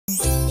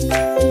সুপ্রিয়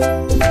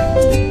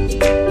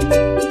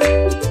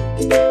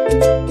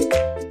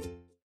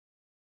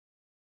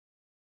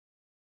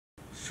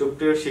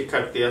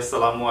শিক্ষার্থী,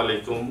 আসসালামু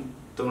আলাইকুম।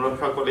 তোমরা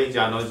সকলেই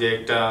জানো যে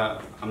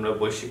আমরা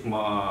বৈশ্বিক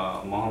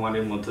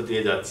মহামারীর মধ্য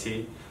দিয়ে যাচ্ছি,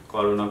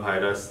 করোনা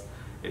ভাইরাস।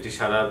 এটি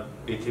সারা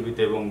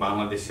পৃথিবীতে এবং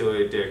বাংলাদেশেও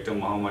এটি একটা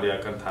মহামারী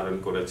আকার ধারণ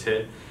করেছে।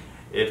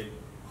 এর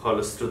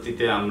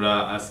ফলশ্রুতিতে আমরা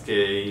আজকে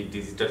এই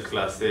ডিজিটাল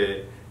ক্লাসে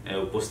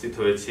উপস্থিত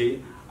হয়েছি।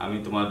 আমি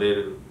তোমাদের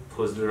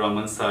ফজলুর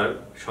রহমান স্যার,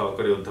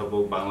 সহকারী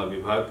অধ্যাপক, বাংলা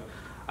বিভাগ।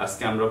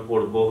 আজকে আমরা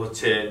পড়ব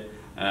হচ্ছে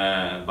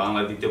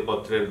বাংলা দ্বিতীয়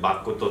পত্রের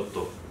বাক্যতত্ত্ব।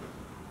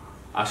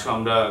 আসো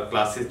আমরা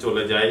ক্লাসে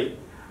চলে যাই।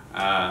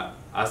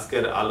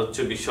 আজকের আলোচ্য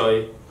বিষয়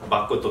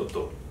বাক্যতত্ত্ব।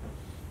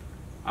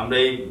 আমরা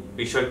এই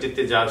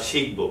বিষয়টিতে যা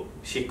শিখব,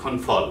 শিক্ষণ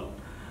ফল,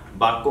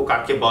 বাক্য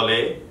কাকে বলে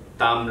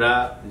তা আমরা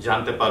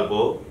জানতে পারবো।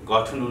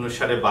 গঠন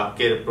অনুসারে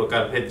বাক্যের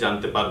প্রকারভেদ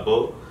জানতে পারবো,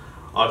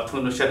 অর্থ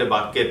অনুসারে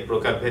বাক্যের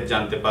প্রকারভেদ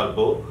জানতে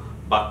পারবো,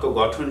 বাক্য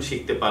গঠন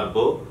শিখতে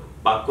পারবো,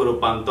 বাক্য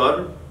রূপান্তর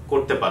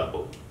করতে পারবো।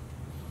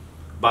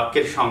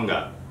 বাক্যের সংজ্ঞা।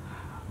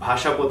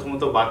 ভাষা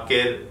প্রথমত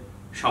বাক্যের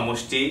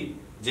সমষ্টি,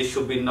 যে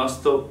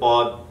সুবিন্যস্ত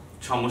পদ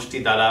সমষ্টি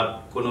দ্বারা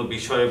কোনো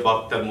বিষয়ে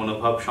বক্তার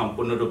মনোভাব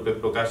সম্পূর্ণরূপে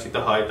প্রকাশিত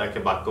হয় তাকে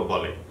বাক্য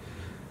বলে।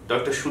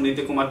 ডক্টর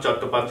সুনীতি কুমার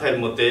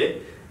চট্টোপাধ্যায়ের মতে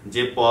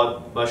যে পদ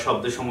বা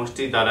শব্দ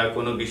সমষ্টি দ্বারা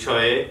কোনো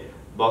বিষয়ে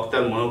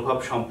বক্তার মনোভাব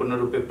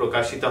সম্পূর্ণরূপে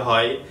প্রকাশিত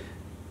হয়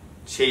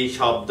সেই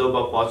শব্দ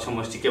বা পদ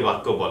সমষ্টিকে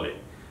বাক্য বলে।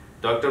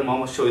 ডক্টর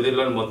মোহাম্মদ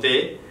শহীদুল্লাহর মতে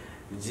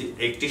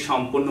একটি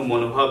সম্পূর্ণ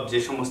মনোভাব যে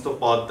সমস্ত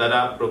পদ দ্বারা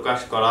প্রকাশ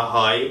করা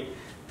হয়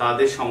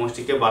তাদের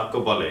সমষ্টিকে বাক্য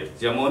বলে।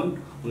 যেমন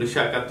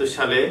 1971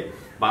 সালে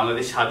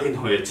বাংলাদেশ স্বাধীন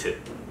হয়েছে।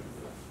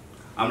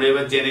 আমরা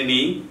এবার জেনে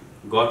নিই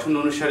গঠন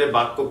অনুসারে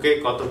বাক্যকে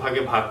কত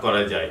ভাগে ভাগ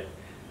করা যায়।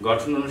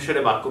 গঠন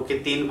অনুসারে বাক্যকে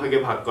 3 ভাগে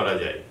ভাগ করা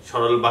যায়: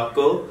 সরল বাক্য,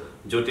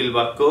 জটিল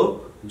বাক্য,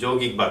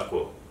 যৌগিক বাক্য।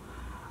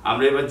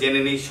 আমরা এবার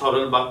জেনে নিই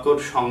সরল বাক্যর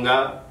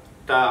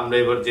সংজ্ঞাটা। আমরা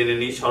এবার জেনে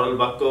নিই সরল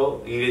বাক্য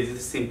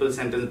ইংরেজিতে সিম্পল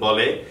সেন্টেন্স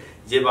বলে।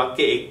 যে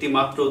বাক্যে একটি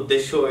মাত্র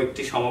উদ্দেশ্য ও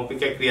একটি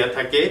সমাপিকা ক্রিয়া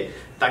থাকে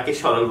তাকে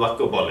সরল বাক্য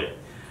বলে।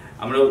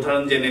 আমরা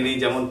উদাহরণ জেনে নিই,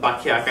 যেমন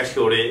পাখি আকাশে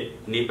ওড়ে,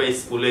 নিপা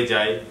স্কুলে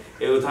যায়।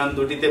 এই উদাহরণ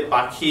দুটিতে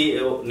পাখি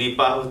ও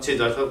নিপা হচ্ছে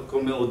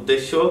যথাক্রমে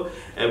উদ্দেশ্য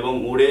এবং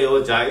উড়ে ও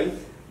যায়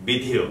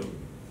বিধেয়।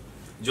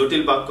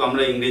 জটিল বাক্য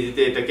আমরা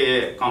ইংরেজিতে এটাকে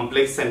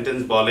কমপ্লেক্স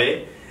সেন্টেন্স বলে।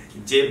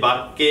 যে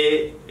বাক্যে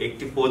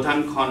একটি প্রধান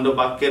খণ্ড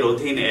বাক্যের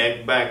অধীন এক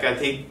বা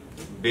একাধিক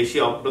বেশি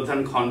অপ্রধান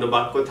খণ্ড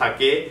বাক্য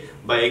থাকে,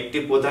 বা একটি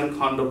প্রধান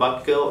খণ্ড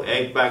বাক্য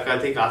এক বা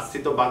একাধিক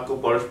আশ্রিত বাক্য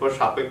পরস্পর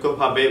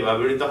সাপেক্ষভাবে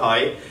ব্যবহৃত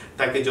হয়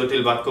তাকে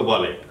জটিল বাক্য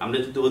বলে। আমরা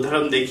যদি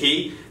উদাহরণ দেখি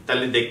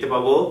তাহলে দেখতে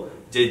পাবো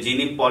যে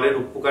যিনি পরের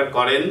উপকার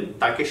করেন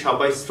তাকে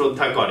সবাই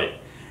শ্রদ্ধা করে।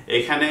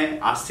 এখানে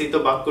আশ্রিত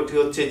বাক্যটি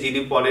হচ্ছে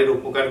যিনি পরের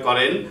উপকার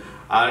করেন,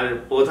 আর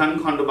প্রধান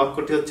খণ্ড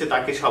বাক্যটি হচ্ছে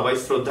তাকে সবাই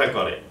শ্রদ্ধা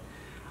করে।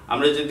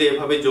 আমরা যদি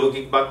এভাবে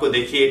যৌগিক বাক্য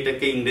দেখি,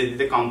 এটাকে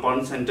ইংরেজিতে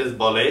কম্পাউন্ড সেন্টেন্স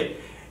বলে।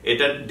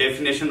 এটার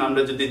ডেফিনেশন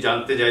আমরা যদি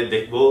জানতে যাই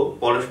দেখব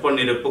পরস্পর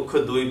নিরপেক্ষ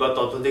দুই বা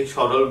ততোধিক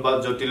সরল বা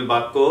জটিল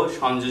বাক্য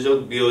সংযোজক,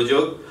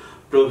 বিয়োজক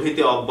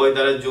প্রভৃতি অব্যয়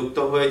দ্বারা যুক্ত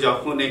হয়ে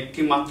যখন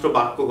একটি মাত্র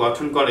বাক্য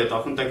গঠন করে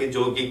তখন তাকে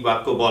যৌগিক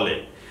বাক্য বলে।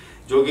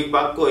 যৌগিক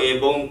বাক্য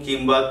এবং,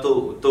 কিংবা,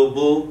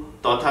 তবু,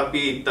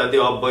 তথাপি ইত্যাদি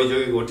অব্যয়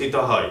যোগে গঠিত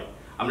হয়।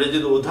 আমরা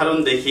যদি উদাহরণ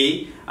দেখি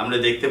আমরা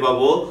দেখতে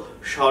পাবো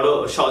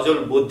সজল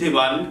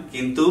বুদ্ধিমান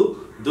কিন্তু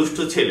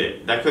দুষ্টু ছেলে।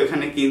 দেখো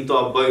এখানে কিন্তু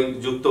অব্যয়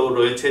যুক্ত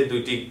রয়েছে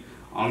দুইটি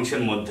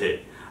অংশের মধ্যে।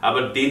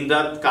 আবার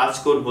দিনরাত কাজ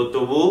করব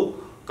তবু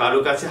কারো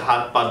কাছে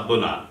হাত পাতবো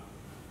না।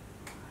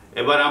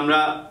 এবার আমরা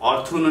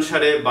অর্থ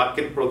অনুসারে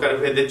বাক্যের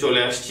প্রকারভেদে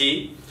চলে আসছি।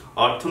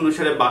 অর্থ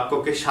অনুসারে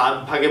বাক্যকে 7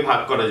 ভাগে ভাগ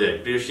করা যায়।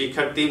 প্রিয়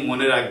শিক্ষার্থী,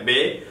 মনে রাখবে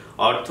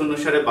অর্থ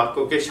অনুসারে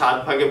বাক্যকে 7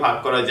 ভাগে ভাগ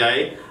করা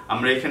যায়।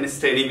 আমরা এখানে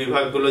শ্রেণী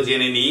বিভাগগুলো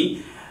জেনে নিই।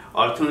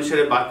 অর্থ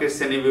অনুসারে বাক্যের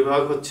শ্রেণী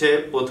বিভাগ হচ্ছে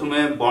প্রথমে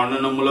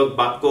বর্ণনামূলক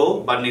বাক্য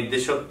বা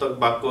নির্দেশাত্মক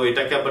বাক্য,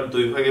 এটাকে আবার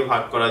 2 ভাগে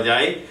ভাগ করা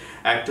যায়।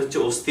 একটা হচ্ছে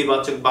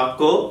অস্তিবাচক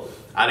বাক্য,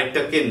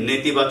 আরেকটাকে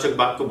নেতিবাচক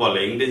বাক্য বলে।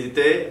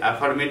 ইংরেজিতে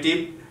অ্যাফার্মেটিভ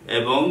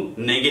এবং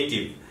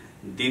নেগেটিভ।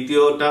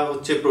 দ্বিতীয়টা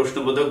হচ্ছে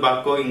প্রশ্নবোধক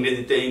বাক্য,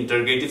 ইংরেজিতে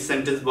ইন্টারগেটিভ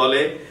সেন্টেন্স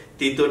বলে।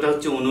 তৃতীয়টা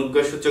হচ্ছে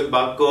অনুজ্ঞাসূচক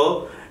বাক্য,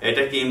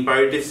 এটাকে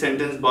ইম্পারেটিভ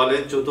সেন্টেন্স বলে।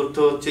 চতুর্থ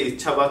হচ্ছে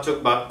ইচ্ছাবাচক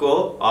বাক্য,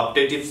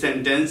 অপটেটিভ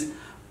সেন্টেন্স।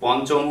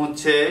 পঞ্চম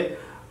হচ্ছে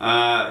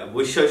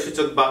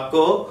বিস্ময়সূচক বাক্য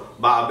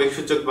বা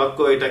আবেগসূচক বাক্য,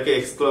 এটাকে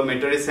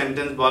এক্সক্লামেটরি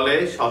সেন্টেন্স বলে।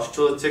 ষষ্ঠ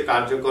হচ্ছে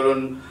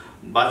কার্যকরণ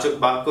বাচক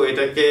বাক্য,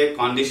 এটাকে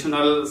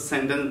কন্ডিশনাল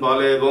সেন্টেন্স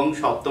বলে। এবং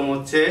সপ্তম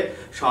হচ্ছে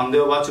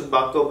সন্দেহবাচক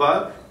বাক্য বা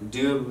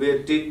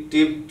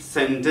ডিউবিটেটিভ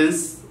সেন্টেন্স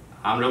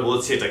আমরা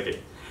বলছি এটাকে।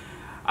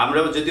 আমরা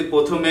যদি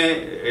প্রথমে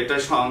এটা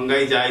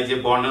সংজ্ঞায় যাই যে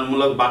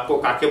বর্ণনামূলক বাক্য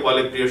কাকে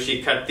বলে প্রিয়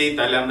শিক্ষার্থী,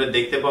 তাহলে আমরা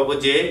দেখতে পাবো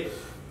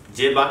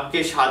যে বাক্যে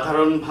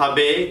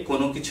সাধারণভাবে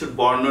কোনো কিছুর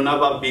বর্ণনা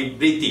বা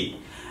বিবৃতি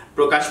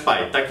প্রকাশ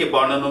পায় তাকে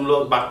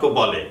বর্ণনামূলক বাক্য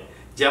বলে।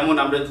 যেমন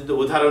আমরা যদি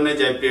উদাহরণে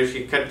যাই প্রিয়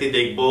শিক্ষার্থী,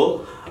 দেখব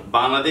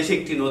বাংলাদেশ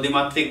একটি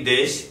নদীমাতৃক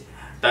দেশ।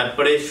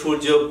 তারপরে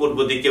সূর্য পূর্ব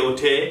দিকে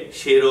ওঠে,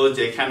 সে রোজ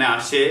এখানে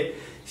আসে,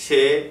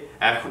 সে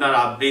এখন আর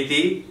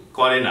আবৃত্তি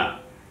করে না।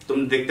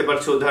 তুমি দেখতে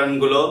পাচ্ছ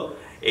উদাহরণগুলো।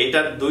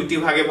 এটার দুইটি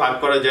ভাগে ভাগ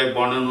করা যায়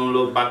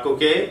বর্ণনামূলক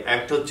বাক্যকে।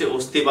 একটা হচ্ছে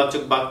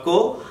অস্তিবাচক বাক্য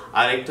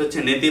আর একটা হচ্ছে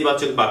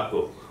নেতিবাচক বাক্য।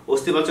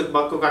 অস্তিবাচক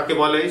বাক্য কাকে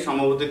বলে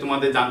সম্ভবত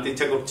তোমাদের জানতে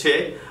ইচ্ছা করছে।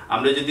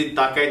 আমরা যদি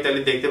তাকাই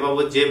তাহলে দেখতে পাবো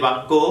যে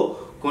বাক্য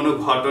কোনো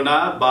ঘটনা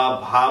বা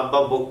ভাব বা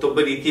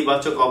বক্তব্যের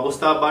ইতিবাচক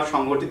অবস্থা বা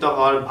সংগঠিত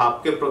হওয়ার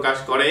ভাবকে প্রকাশ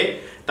করে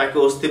তাকে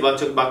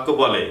অস্তিবাচক বাক্য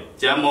বলে।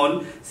 যেমন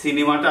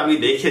সিনেমাটা আমি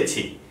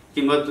দেখেছি,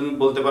 কিংবা তুমি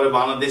বলতে পারো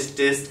বাংলাদেশ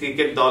টেস্ট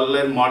ক্রিকেট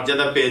দলের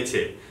মর্যাদা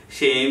পেয়েছে,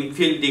 সে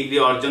এমফিল ডিগ্রি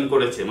অর্জন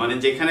করেছে। মানে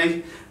যেখানে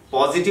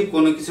পজিটিভ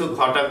কোনো কিছু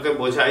ঘটাকে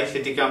বোঝায়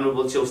সেটিকে আমরা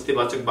বলছি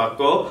অস্তিবাচক বাক্য।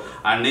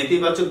 আর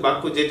নেতিবাচক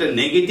বাক্য যেটা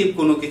নেগেটিভ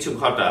কোনো কিছু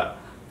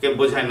ঘটাকে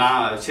বোঝায় না,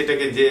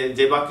 সেটাকে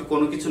যে বাক্যে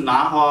কোনো কিছু না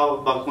হওয়া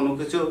বা কোনো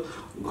কিছু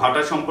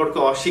ঘটা সম্পর্কে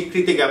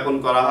অস্বীকৃতি জ্ঞাপন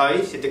করা হয়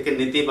সেটাকে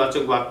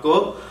নেতিবাচক বাক্য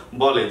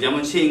বলে।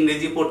 যেমন সে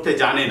ইংরেজি পড়তে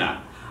জানে না,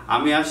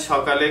 আমি আজ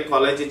সকালে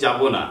কলেজে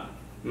যাব না,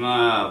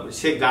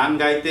 সে গান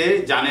গাইতে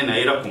জানে না,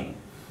 এরকম।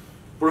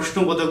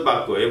 প্রশ্নবোধক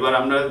বাক্য, এবার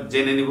আমরা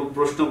জেনে নিব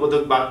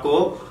প্রশ্নবোধক বাক্য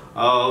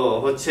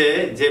হচ্ছে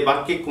যে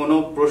বাক্যে কোনো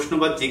প্রশ্ন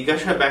বা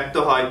জিজ্ঞাসা ব্যক্ত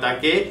হয়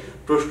তাকে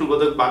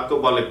প্রশ্নবোধক বাক্য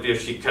বলে প্রিয়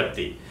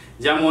শিক্ষার্থী।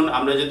 যেমন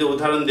আমরা যদি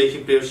উদাহরণ দেখি,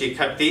 প্রিয়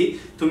শিক্ষার্থী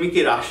তুমি কি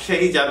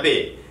রাজশাহী যাবে?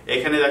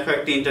 এখানে দেখো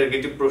একটা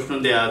ইন্টারগেটিভ প্রশ্ন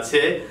দেয়া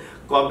আছে,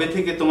 কবে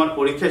থেকে তোমার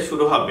পরীক্ষা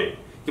শুরু হবে?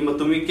 কিংবা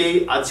তুমি কি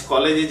আজ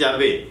কলেজে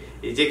যাবে?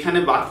 যেখানে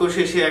বাক্য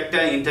শেষে একটা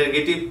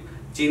ইন্টারগেটিভ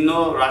চিহ্ন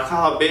রাখা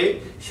হবে,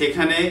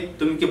 সেখানে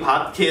তুমি কি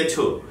ভাত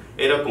খেয়েছো,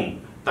 এরকম,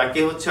 তাকে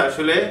হচ্ছে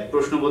আসলে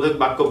প্রশ্নবোধক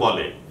বাক্য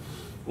বলে।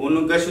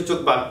 অনুজ্ঞাসূচক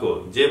বাক্য,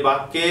 যে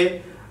বাক্যে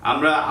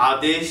আমরা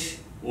আদেশ,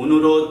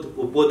 অনুরোধ,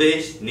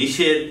 উপদেশ,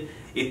 নিষেধ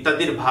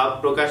ইত্যাদির ভাব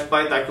প্রকাশ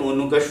পায় তাকে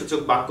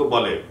অনুজ্ঞাসূচক বাক্য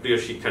বলে প্রিয়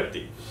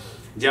শিক্ষার্থী।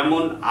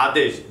 যেমন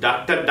আদেশ,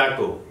 ডাক্তার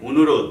ডাকো।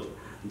 অনুরোধ,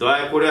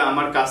 দয়া করে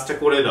আমার কাজটা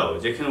করে দাও,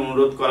 যেখানে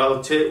অনুরোধ করা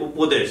হচ্ছে।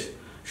 উপদেশ,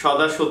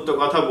 সদা সত্য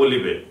কথা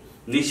বলিবে।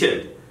 নিষেধ,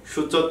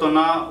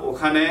 সুচেতনা,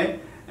 ওখানে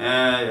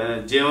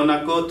যেও না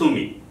কো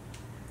তুমি।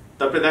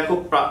 তারপরে দেখো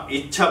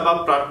ইচ্ছা বা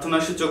প্রার্থনা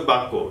সূচক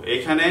বাক্য,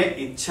 এখানে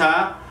ইচ্ছা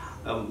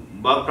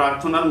বা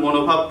প্রার্থনার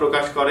মনোভাব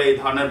প্রকাশ করে এই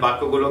ধরনের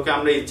বাক্যগুলোকে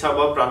আমরা ইচ্ছা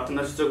বা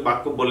প্রার্থনা সূচক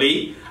বাক্য বলি।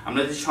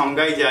 আমরা যদি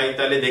সংজ্ঞায় যাই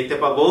তাহলে দেখতে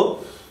পাবো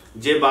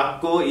যে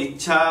বাক্য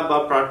ইচ্ছা বা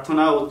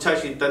প্রার্থনা, উচ্ছ্বাস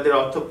ইত্যাদির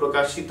অর্থ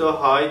প্রকাশিত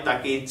হয়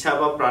তাকে ইচ্ছা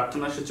বা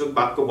প্রার্থনা সূচক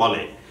বাক্য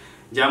বলে।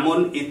 যেমন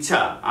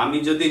ইচ্ছা, আমি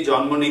যদি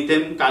জন্ম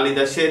নিতেম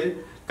কালিদাসের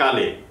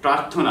কালে।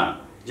 প্রার্থনা,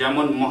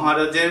 যেমন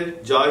মহারাজের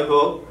জয়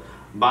হোক,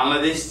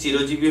 বাংলাদেশ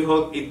চিরজীবী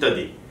হোক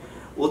ইত্যাদি।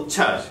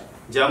 উচ্ছ্বাস,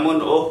 যেমন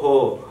ওহো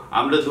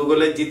আমরা 2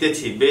 গোলে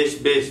জিতেছি, বেশ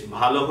বেশ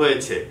ভালো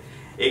হয়েছে,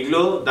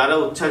 এগুলো দ্বারা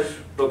উচ্ছ্বাস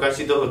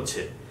প্রকাশিত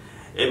হচ্ছে।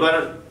 এবার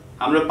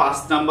আমরা 5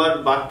 নম্বর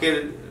বাক্যের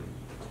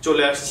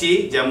চলে আসছি,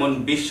 যেমন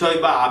বিস্ময়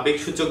বা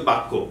আবেগসূচক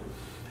বাক্য।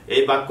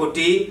 এই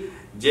বাক্যটি,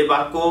 যে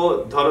বাক্য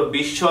ধরো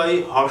বিস্ময়,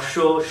 হর্ষ,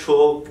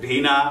 শোক,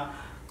 ঘৃণা,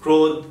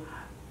 ক্রোধ,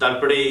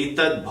 তারপরে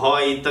ইত্যাদি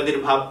ভয় ইত্যাদির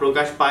ভাব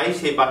প্রকাশ পায়,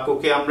 সেই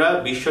বাক্যকে আমরা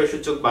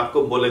বিস্ময়সূচক বাক্য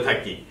বলে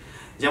থাকি।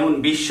 যেমন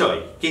বিস্ময়,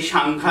 কি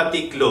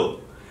সাংঘাতিক লোক,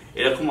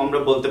 এরকম আমরা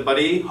বলতে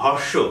পারি।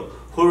 হর্ষ,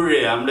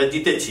 হুররে আমরা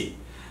জিতেছি।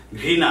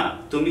 ঘৃণা,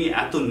 তুমি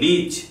এত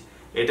নীচ,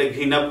 এটা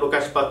ঘৃণা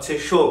প্রকাশ পাচ্ছে।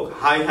 শোক,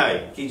 হায় হায়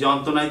কি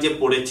যন্ত্রণায় যে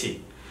পড়েছি।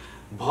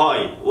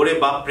 ভয়, ওরে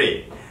বাপরে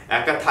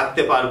একা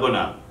থাকতে পারবো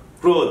না।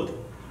 ক্রোধ,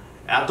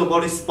 এত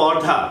বড়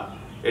স্পর্ধা,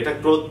 এটা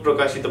ক্রোধ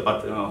প্রকাশিত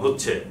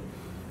হচ্ছে।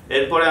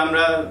 এরপরে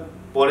আমরা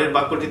পরের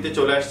বাক্যটিতে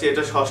চলে আসছি,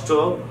 এটা 6ষ্ঠ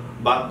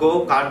বাক্য,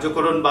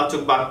 কার্যকরণ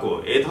বাচক বাক্য।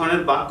 এই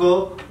ধরনের বাক্য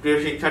প্রিয়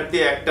শিক্ষার্থী,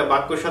 একটা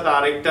বাক্যের সাথে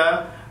আরেকটা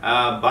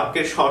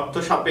বাক্যের শর্ত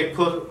সাপেক্ষ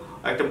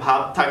একটা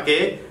ভাব থাকে,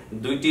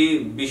 দুইটি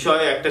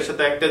বিষয় একটার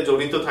সাথে একটা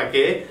জড়িত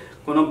থাকে।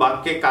 কোনো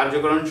বাক্যে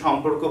কার্যকরণ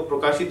সম্পর্ক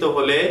প্রকাশিত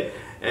হলে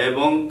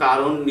এবং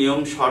কারণ,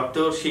 নিয়ম, শর্ত,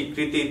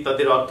 স্বীকৃতি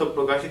ইত্যাদির অর্থ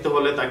প্রকাশিত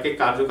হলে তাকে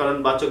কার্যকরণ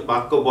বাচক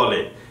বাক্য বলে।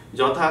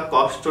 যথা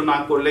কষ্ট না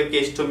করলে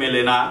কেষ্ট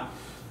মেলে না,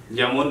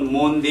 যেমন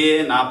মন দিয়ে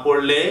না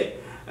পড়লে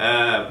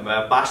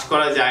পাশ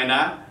করা যায় না।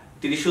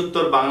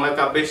 30 বাংলা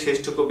কাব্যের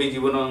শ্রেষ্ঠ কবি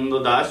জীবনানন্দ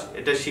দাশ,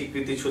 এটা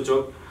স্বীকৃতি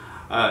সূচক।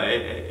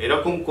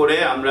 এরকম করে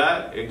আমরা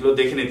এগুলো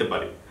দেখে নিতে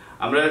পারি।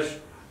 আমরা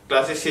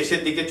ক্লাসের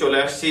শেষের দিকে চলে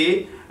আসছি,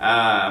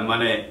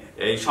 মানে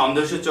এই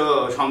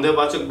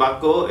সন্দেহবাচক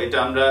বাক্য, এটা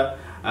আমরা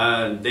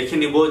দেখে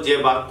নিব। যে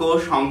বাক্য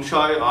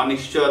সংশয়,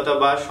 অনিশ্চয়তা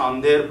বা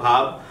সন্দেহের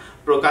ভাব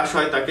প্রকাশ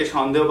হয় তাকে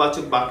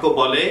সন্দেহবাচক বাক্য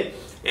বলে।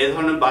 এ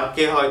ধরনের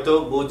বাক্যে হয়তো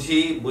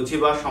বুঝি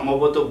বা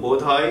সম্ভবত বোধ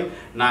হয়,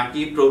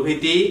 নাকি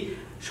প্রভৃতি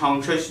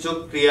সংশয়সূচক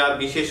ক্রিয়া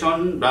বিশেষণ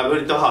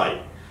ব্যবহৃত হয়।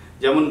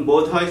 যেমন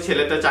বোধ হয়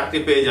ছেলেটা চাকরি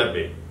পেয়ে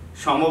যাবে,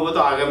 সম্ভবত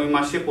আগামী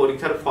মাসে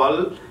পরীক্ষার ফল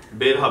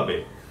বের হবে।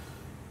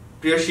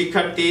 প্রিয়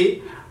শিক্ষার্থী,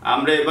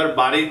 আমরা এবার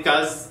বাড়ির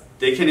কাজ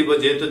দেখে নিব।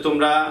 যেহেতু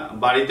তোমরা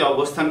বাড়িতে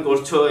অবস্থান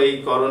করছো এই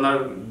করোনার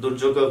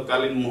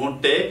দুর্যোগকালীন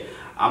মুহূর্তে,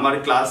 আমার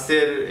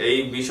ক্লাসের এই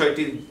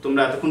বিষয়টি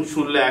তোমরা এতক্ষণ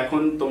শুনলে,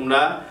 এখন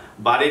তোমরা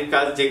বাড়ির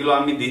কাজ যেগুলো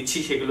আমি দিচ্ছি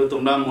সেগুলো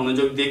তোমরা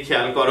মনোযোগ দিয়ে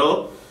খেয়াল করো।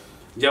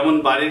 যেমন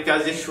বাড়ির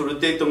কাজের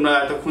শুরুতেই তোমরা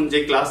এতক্ষণ যে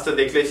ক্লাসটা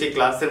দেখলে সেই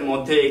ক্লাসের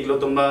মধ্যে এগুলো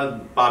তোমরা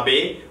পাবে।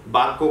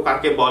 বাক্য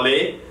কাকে বলে,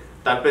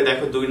 তারপরে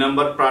দেখো 2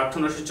 নম্বর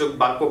প্রার্থনা সূচক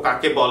বাক্য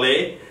কাকে বলে,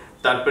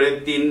 তারপরে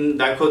 3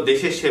 দেখো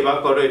দেশের সেবা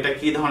করো, এটা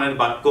কি ধরনের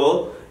বাক্য,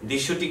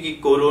 দৃশ্যটি কি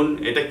করুন,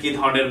 এটা কি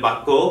ধরনের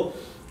বাক্য।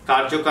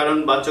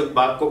 কার্যকারণবাচক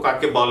বাক্য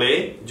কাকে বলে,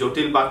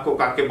 জটিল বাক্য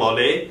কাকে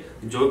বলে,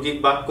 যৌগিক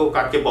বাক্য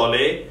কাকে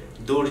বলে,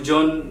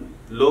 দুর্জন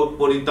লোক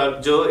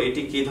পরিত্যাজ্য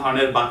এটি কি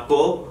ধরনের বাক্য,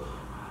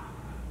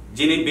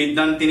 যিনি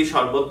বিদ্বান তিনি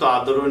সর্বত্র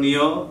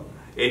আদরণীয়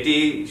এটি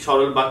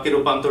সরল বাক্যে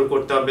রূপান্তর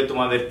করতে হবে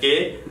তোমাদেরকে,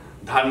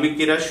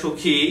 ধার্মিকেরা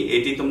সুখী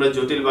এটি তোমরা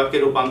জটিল বাক্যে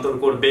রূপান্তর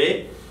করবে,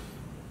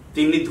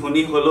 তিনি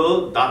ধনী হলো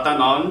দাতা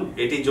নন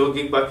এটি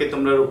যৌগিক বাক্যে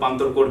তোমরা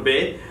রূপান্তর করবে,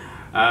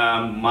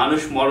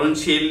 মানুষ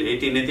মরণশীল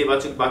এটি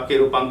নেতিবাচক বাক্যে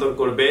রূপান্তর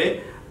করবে,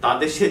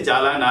 তাদের সে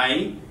জ্বালা নাই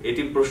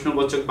এটি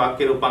প্রশ্নবাচক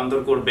বাক্যে রূপান্তর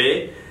করবে,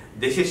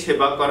 দেশের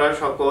সেবা করা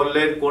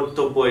সকলের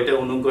কর্তব্য এটা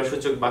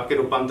অনুজ্ঞাসূচক বাক্যে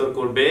রূপান্তর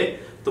করবে,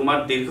 তোমার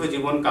দীর্ঘ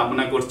জীবন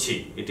কামনা করছি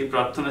এটি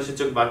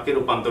প্রার্থনাসূচক বাক্যে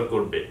রূপান্তর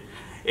করবে।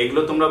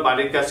 এগুলো তোমরা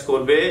বাড়ির কাজ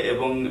করবে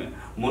এবং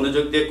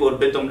মনোযোগ দিয়ে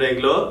করবে তোমরা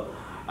এগুলো।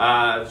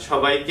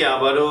 সবাইকে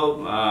আবারও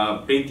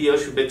প্রীতি ও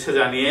শুভেচ্ছা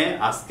জানিয়ে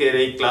আজকের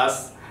এই ক্লাস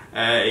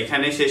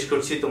এখানে শেষ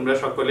করছি। তোমরা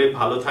সকলে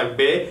ভালো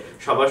থাকবে,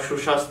 সবার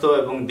সুস্বাস্থ্য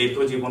এবং দীর্ঘ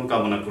জীবন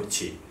কামনা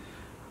করছি।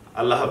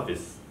 আল্লাহ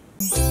হাফিজ।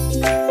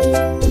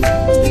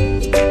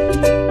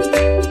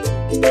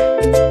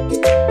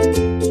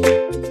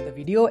 The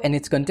video and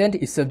its content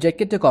is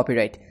subjected to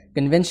copyright.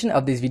 Convention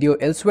of this video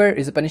elsewhere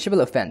is a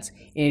punishable offense.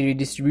 Any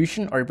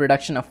redistribution or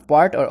reproduction of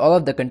part or all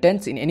of the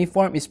contents in any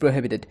form is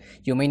prohibited.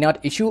 You may not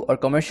issue or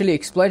commercially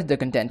exploit the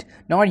content,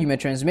 nor you may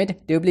transmit,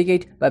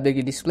 duplicate,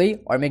 publicly display,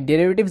 or make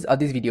derivatives of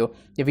this video.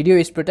 The video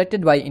is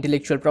protected by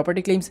intellectual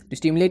property claims to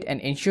stimulate and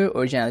ensure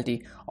originality.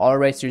 All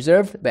rights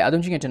reserved by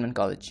Adamjing Entertainment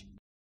College.